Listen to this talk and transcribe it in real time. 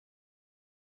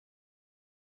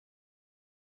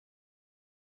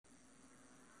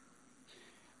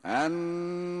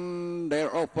And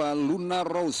they're off Luna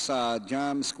Rosa,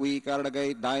 jumps quick out of the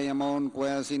gate, Diamond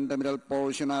Quest in the middle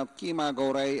portion of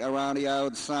Kimagore around the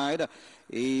outside.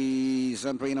 Is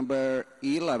entry number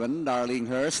 11,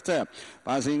 Darlinghurst.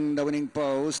 Passing the winning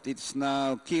post, it's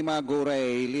now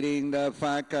Kimagure leading the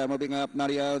pack, moving up now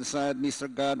the outside,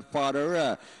 Mr.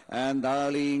 Godfather, and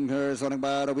Darlinghurst running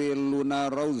by the wheel, Luna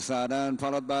Rosa, then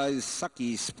followed by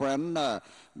Saki's friend.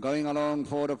 Going along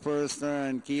for the first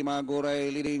turn,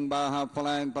 Kimagure leading by half a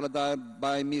length, followed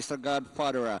by Mr.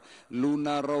 Godfather.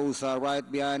 Luna Rosa right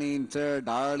behind in third.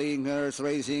 Darlinghurst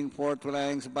racing fourth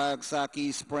lengths back,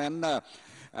 Saki's friend.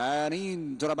 And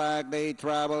into the back they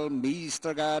travel.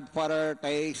 Mr. Godfather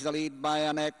takes the lead by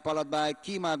a neck, followed by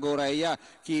Kimagure.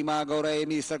 Kimagure,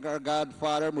 Mr.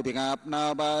 Godfather, moving up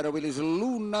now by the wheel is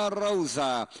Luna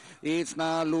Rosa. It's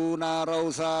now Luna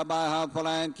Rosa by half a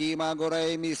length.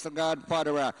 Kimagure, Mr.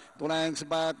 Godfather. 2 lengths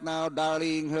back now,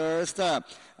 Darlinghurst.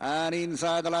 And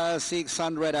inside the last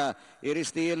 600, it is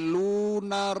still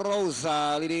Luna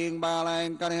Rosa leading by a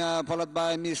length, followed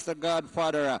by Mr.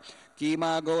 Godfather.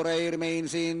 Kimagure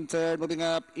remains in third, moving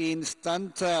up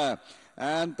instant.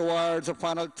 And towards the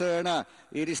final turn,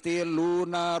 it is still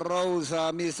Luna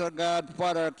Rosa, Mr.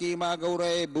 Godfather,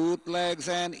 Kimagure, bootlegs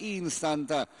and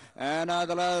instant. And at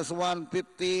the last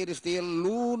 150, it is still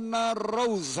Luna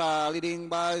Rosa, leading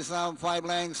by some 5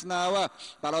 lengths now,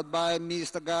 followed by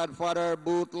Mr. Godfather,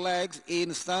 bootlegs,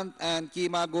 instant, and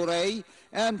Kimagure.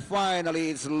 And finally,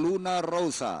 it's Luna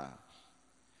Rosa,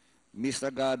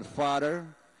 Mr. Godfather,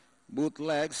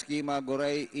 bootlegs,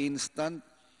 Kimagure, instant,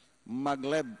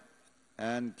 Magleb,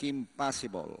 and Kim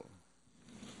Possible.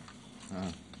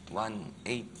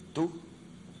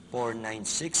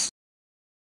 182,496